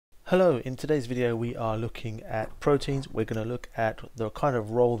Hello, in today's video we are looking at proteins. We're going to look at the kind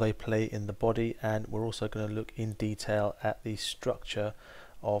of role they play in the body, and we're also going to look in detail at the structure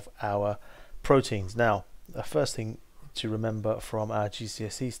of our proteins. Now, the first thing to remember from our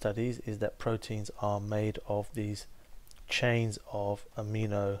GCSE studies is that proteins are made of these chains of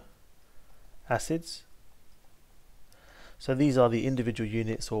amino acids. So these are the individual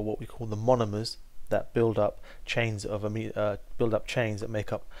units, or what we call the monomers, that build up chains of chains that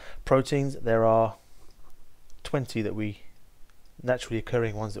make up proteins. There are 20 that we naturally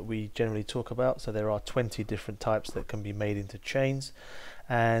occurring ones that we generally talk about. So there are 20 different types that can be made into chains,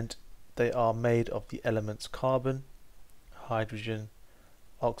 and they are made of the elements carbon, hydrogen,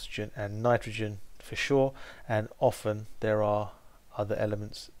 oxygen and nitrogen for sure, and often there are other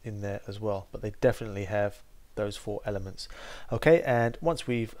elements in there as well, but they definitely have those four elements. Okay, and once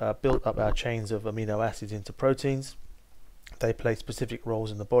we've built up our chains of amino acids into proteins, they play specific roles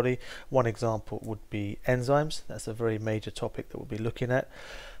in the body. One example would be enzymes. That's a very major topic that we'll be looking at,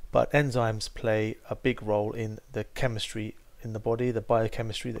 but enzymes play a big role in the chemistry in the body, the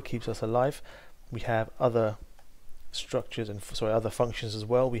biochemistry that keeps us alive. We have other structures and other functions as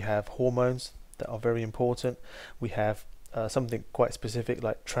well. We have hormones that are very important. We have something quite specific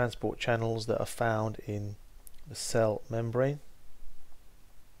like transport channels that are found in the cell membrane,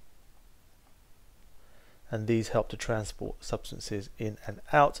 and these help to transport substances in and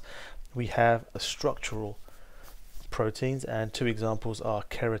out. We have a structural proteins, and two examples are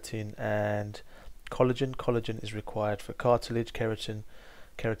keratin and collagen. Collagen is required for cartilage, keratin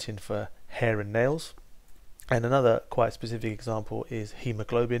for hair and nails. And another quite specific example is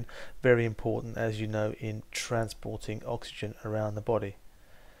hemoglobin, very important, as you know, in transporting oxygen around the body.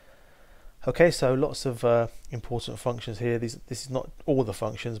 Okay, so lots of important functions here. This is not all the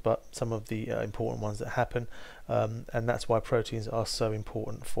functions, but some of the important ones that happen, and that's why proteins are so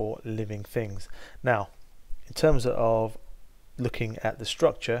important for living things. Now, in terms of looking at the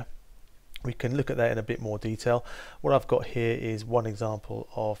structure, we can look at that in a bit more detail. What I've got here is one example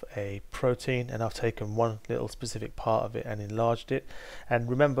of a protein, and I've taken one little specific part of it and enlarged it. And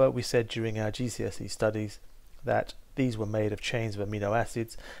remember, we said during our GCSE studies that these were made of chains of amino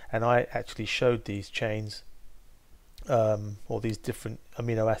acids, and I actually showed these chains or these different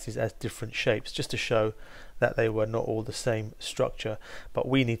amino acids as different shapes, just to show that they were not all the same structure. But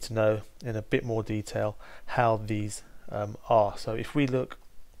we need to know in a bit more detail how these are. So if we look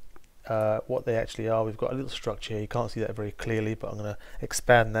what they actually are, we've got a little structure here. You can't see that very clearly, but I'm going to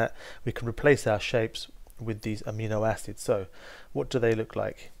expand that. We can replace our shapes with these amino acids. So what do they look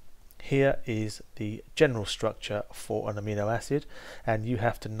like? Here is the general structure for an amino acid, and you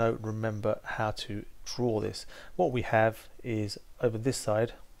have to remember how to draw this. What we have is over this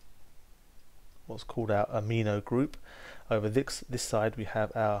side what's called our amino group. Over this side we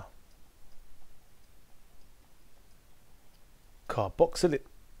have our carboxyl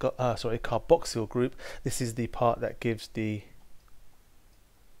group. This is the part that gives the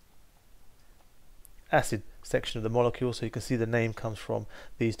acid section of the molecule, so you can see the name comes from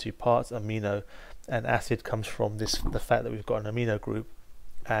these two parts. Amino and acid comes from the fact that we've got an amino group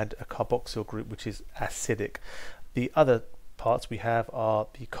and a carboxyl group, which is acidic. The other parts we have are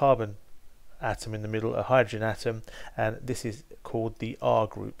the carbon atom in the middle, a hydrogen atom, and this is called the R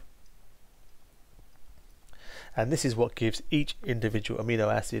group. And this is what gives each individual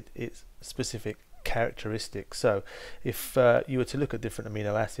amino acid its specific characteristics. So if you were to look at different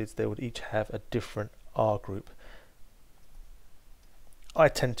amino acids, they would each have a different R group. I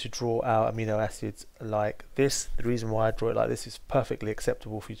tend to draw our amino acids like this. The reason why I draw it like this is perfectly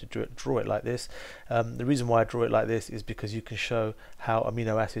acceptable for you to draw it like this. The reason why I draw it like this is because you can show how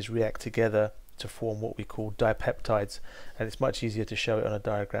amino acids react together to form what we call dipeptides, and it's much easier to show it on a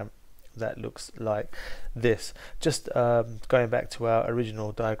diagram that looks like this. Just going back to our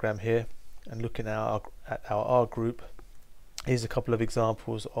original diagram here and looking at our R group, here's a couple of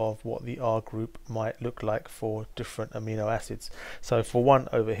examples of what the R group might look like for different amino acids. So for one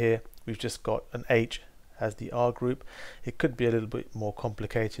over here, we've just got an H as the R group. It could be a little bit more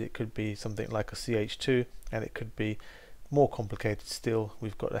complicated. It could be something like a CH2, and it could be more complicated still.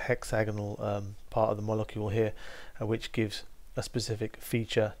 We've got a hexagonal part of the molecule here, which gives a specific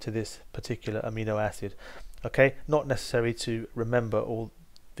feature to this particular amino acid. Okay, not necessary to remember all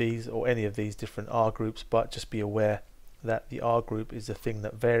these or any of these different R groups, but just be aware that the R group is the thing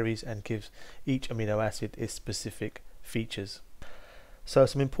that varies and gives each amino acid its specific features. So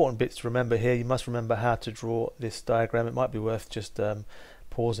some important bits to remember here. You must remember how to draw this diagram. It might be worth just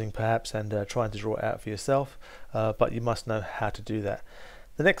pausing perhaps and trying to draw it out for yourself, but you must know how to do that.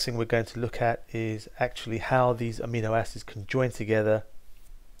 The next thing we're going to look at is actually how these amino acids can join together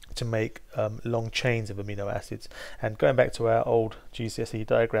to make long chains of amino acids. And going back to our old GCSE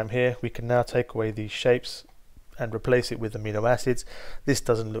diagram here, we can now take away these shapes and replace it with amino acids. This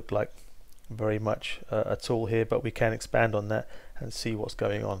doesn't look like very much at all here, but we can expand on that and see what's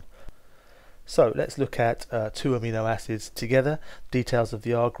going on. So let's look at two amino acids together. Details of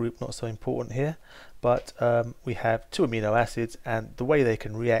the R group not so important here, but we have two amino acids, and the way they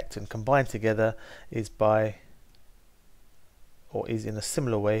can react and combine together is in a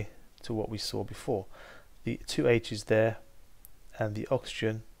similar way to what we saw before. The two H's there and the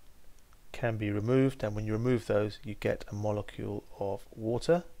oxygen can be removed, and when you remove those you get a molecule of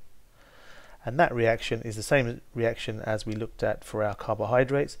water. And that reaction is the same reaction as we looked at for our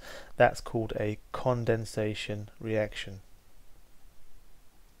carbohydrates. That's called a condensation reaction.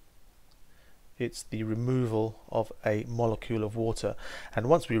 It's the removal of a molecule of water, and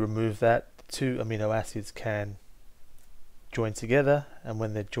once we remove that, two amino acids can join together, and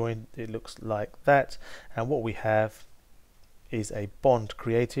when they're joined it looks like that, and what we have is a bond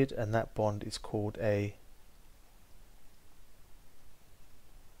created, and that bond is called a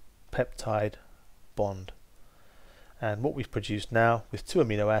peptide bond. And what we've produced now with two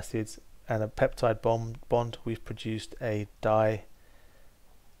amino acids and a peptide bond, we've produced a dipeptide.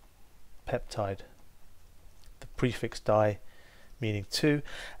 The prefix di meaning two,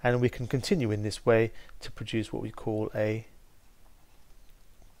 and we can continue in this way to produce what we call a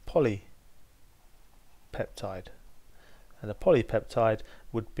polypeptide. And a polypeptide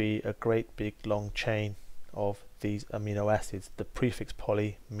would be a great big long chain of these amino acids, the prefix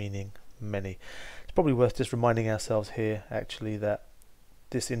poly meaning many. It's probably worth just reminding ourselves here actually that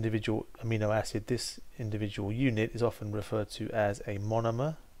this individual amino acid, this individual unit, is often referred to as a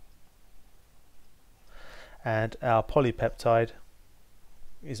monomer, and our polypeptide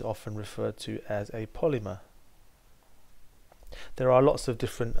is often referred to as a polymer. There are lots of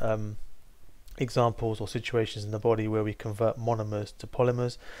different examples or situations in the body where we convert monomers to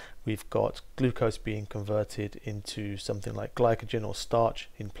polymers. We've got glucose being converted into something like glycogen or starch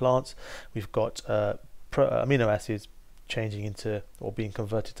in plants. We've got amino acids changing into or being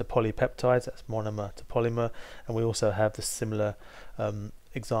converted to polypeptides, that's monomer to polymer, and we also have the similar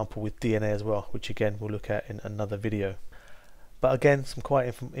example with DNA as well, which again we'll look at in another video. But again, some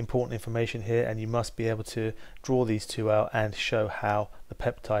quite important information here, and you must be able to draw these two out and show how the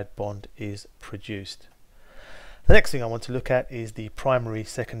peptide bond is produced. The next thing I want to look at is the primary,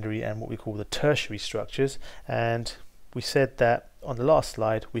 secondary, and what we call the tertiary structures. And we said that on the last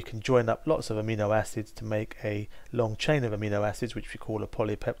slide we can join up lots of amino acids to make a long chain of amino acids, which we call a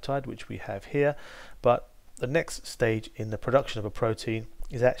polypeptide, which we have here. But the next stage in the production of a protein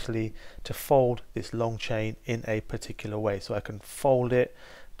is actually to fold this long chain in a particular way. So I can fold it,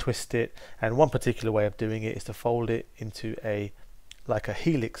 twist it, and one particular way of doing it is to fold it into like a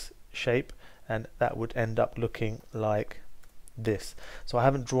helix shape, and that would end up looking like this. So I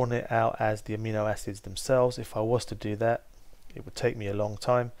haven't drawn it out as the amino acids themselves. If I was to do that, it would take me a long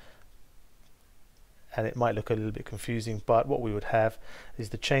time and it might look a little bit confusing, but what we would have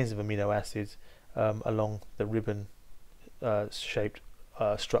is the chains of amino acids along the ribbon shaped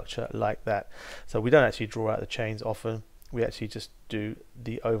structure like that. So we don't actually draw out the chains often, we actually just do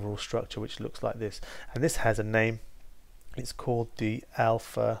the overall structure, which looks like this, and this has a name. It's called the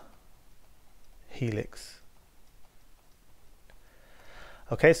alpha helix.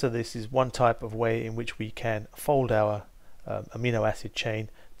 Okay, so this is one type of way in which we can fold our amino acid chain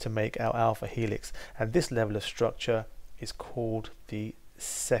to make our alpha helix, and this level of structure is called the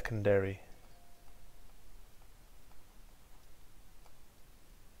secondary.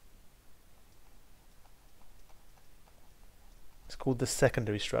 It's called the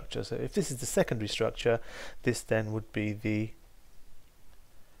secondary structure. So if this is the secondary structure, this then would be the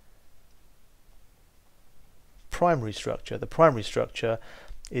primary structure. The primary structure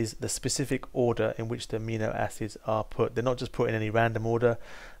is the specific order in which the amino acids are put. They're not just put in any random order.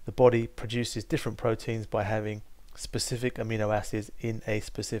 The body produces different proteins by having specific amino acids in a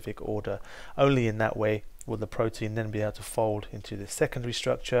specific order. Only in that way will the protein then be able to fold into the secondary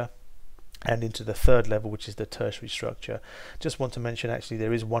structure and into the third level, which is the tertiary structure. Just want to mention actually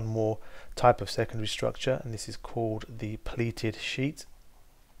there is one more type of secondary structure, and this is called the pleated sheet,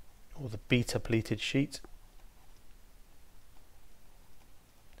 or the beta pleated sheet.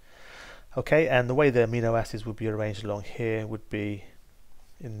 Okay, and the way the amino acids would be arranged along here would be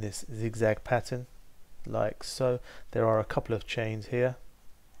in this zigzag pattern, like so. There are a couple of chains here,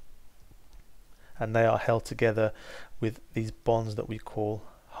 and they are held together with these bonds that we call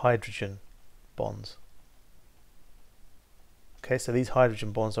hydrogen bonds. Okay, so these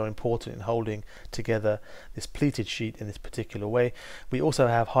hydrogen bonds are important in holding together this pleated sheet in this particular way. We also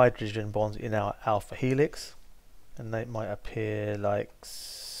have hydrogen bonds in our alpha helix, and they might appear like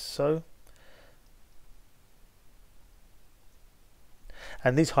so.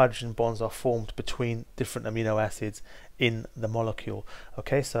 And these hydrogen bonds are formed between different amino acids in the molecule.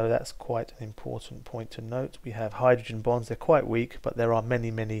 Okay, so that's quite an important point to note. We have hydrogen bonds, they're quite weak, but there are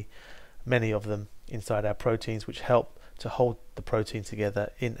many of them inside our proteins which help to hold the protein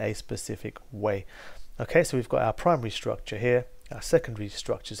together in a specific way. Okay, so we've got our primary structure here, our secondary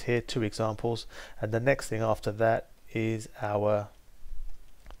structures here, 2 examples, and the next thing after that is our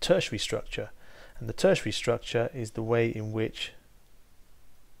tertiary structure. And the tertiary structure is the way in which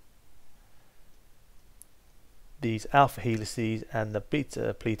these alpha helices and the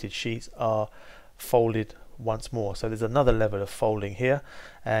beta pleated sheets are folded once more. So there's another level of folding here,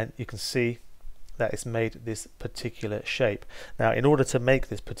 and you can see that it's made this particular shape. Now, in order to make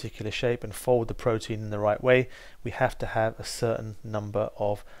this particular shape and fold the protein in the right way, we have to have a certain number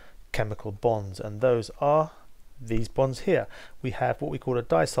of chemical bonds, and those are these bonds here. We have what we call a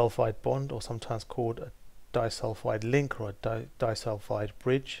disulfide bond, or sometimes called a disulfide link or a disulfide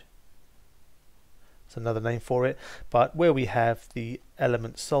bridge. It's another name for it, but where we have the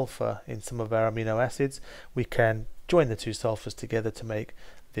element sulfur in some of our amino acids, we can join the 2 sulfurs together to make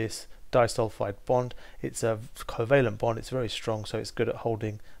this disulfide bond. It's a covalent bond, it's very strong, so it's good at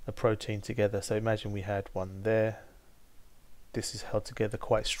holding the protein together. So imagine we had one there. This is held together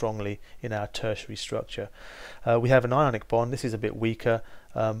quite strongly in our tertiary structure. We have an ionic bond. This is a bit weaker,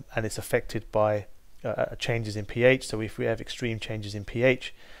 and it's affected by changes in pH. So if we have extreme changes in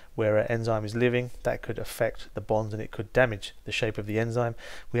pH where an enzyme is living, that could affect the bonds and it could damage the shape of the enzyme.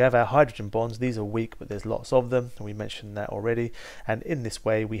 We have our hydrogen bonds. These are weak, but there's lots of them, and we mentioned that already. And in this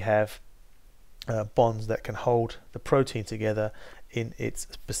way we have bonds that can hold the protein together in its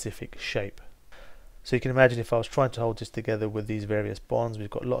specific shape. So you can imagine if I was trying to hold this together with these various bonds, we've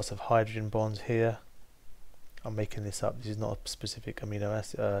got lots of hydrogen bonds here. I'm making this up, this is not a specific amino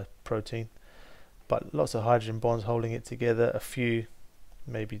acid protein, but lots of hydrogen bonds holding it together, a few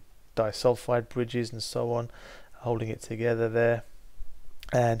maybe disulfide bridges and so on holding it together there,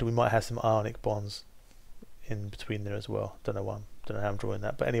 and we might have some ionic bonds in between there as well. Don't know how I'm drawing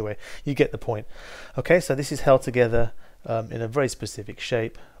that, but anyway, you get the point. Okay, so this is held together in a very specific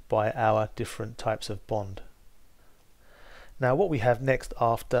shape by our different types of bond. Now what we have next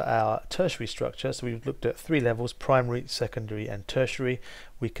after our tertiary structure, so we've looked at 3 levels, primary, secondary and tertiary.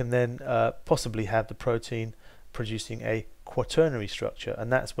 We can then possibly have the protein producing a quaternary structure,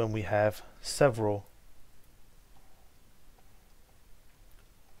 and that's when we have several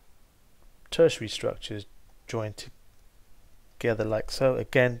tertiary structures joined together like so,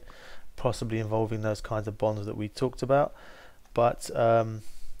 again possibly involving those kinds of bonds that we talked about. But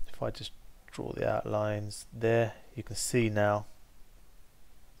if I just draw the outlines there, you can see now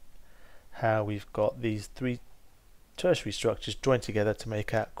how we've got these 3 tertiary structures joined together to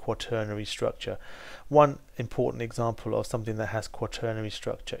make a quaternary structure. One important example of something that has quaternary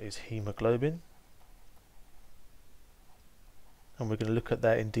structure is hemoglobin, and we're going to look at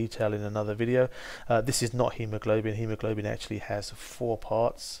that in detail in another video. This is not hemoglobin. Hemoglobin actually has 4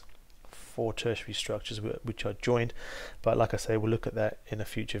 parts, 4 tertiary structures which are joined, but like I say, we'll look at that in a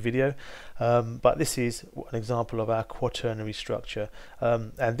future video. But this is an example of our quaternary structure,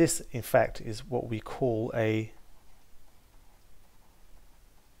 and this in fact is what we call a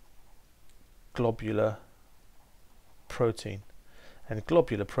globular protein, and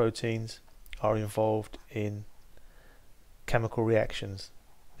globular proteins are involved in chemical reactions.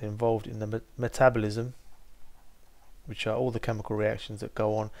 They're involved in the metabolism, which are all the chemical reactions that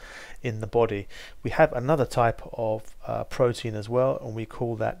go on in the body. We have another type of protein as well, and we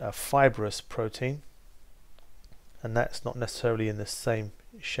call that a fibrous protein, and that's not necessarily in the same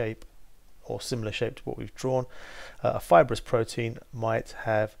shape or similar shape to what we've drawn. A fibrous protein might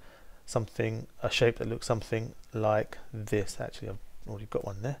have a shape that looks something like this. Actually, I've already got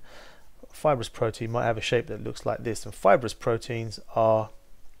one there. A fibrous protein might have a shape that looks like this, and fibrous proteins are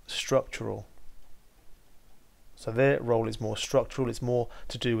structural. So their role is more structural, it's more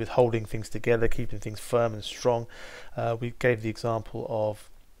to do with holding things together, keeping things firm and strong. We gave the example of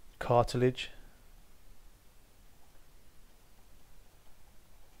cartilage,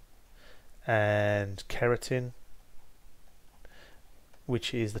 and keratin,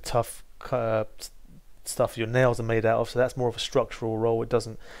 which is the tough stuff your nails are made out of, so that's more of a structural role. It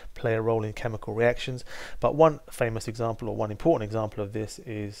doesn't play a role in chemical reactions. But one famous example, or one important example of this,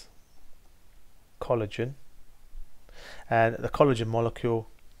 is collagen. And the collagen molecule,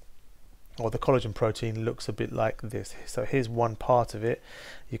 or the collagen protein looks a bit like this. So here's one part of it.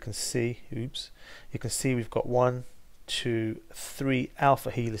 You can see, we've got 1, 2, 3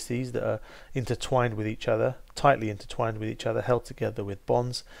 alpha helices that are intertwined with each other, tightly intertwined with each other, held together with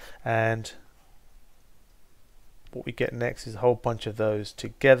bonds, and what we get next is a whole bunch of those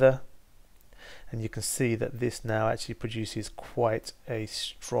together, and you can see that this now actually produces quite a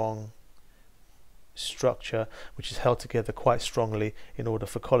strong structure, which is held together quite strongly in order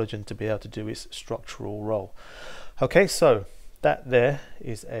for collagen to be able to do its structural role. Okay, so that there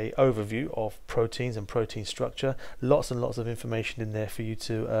is a overview of proteins and protein structure. Lots and lots of information in there for you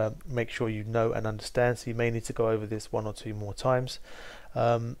to make sure you know and understand, so you may need to go over this 1 or 2 more times.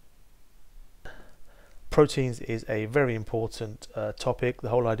 Proteins is a very important topic. The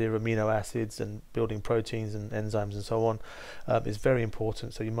whole idea of amino acids and building proteins and enzymes and so on is very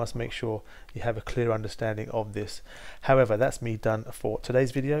important, so you must make sure you have a clear understanding of this. However, that's me done for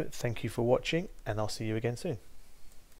today's video. Thank you for watching, and I'll see you again soon.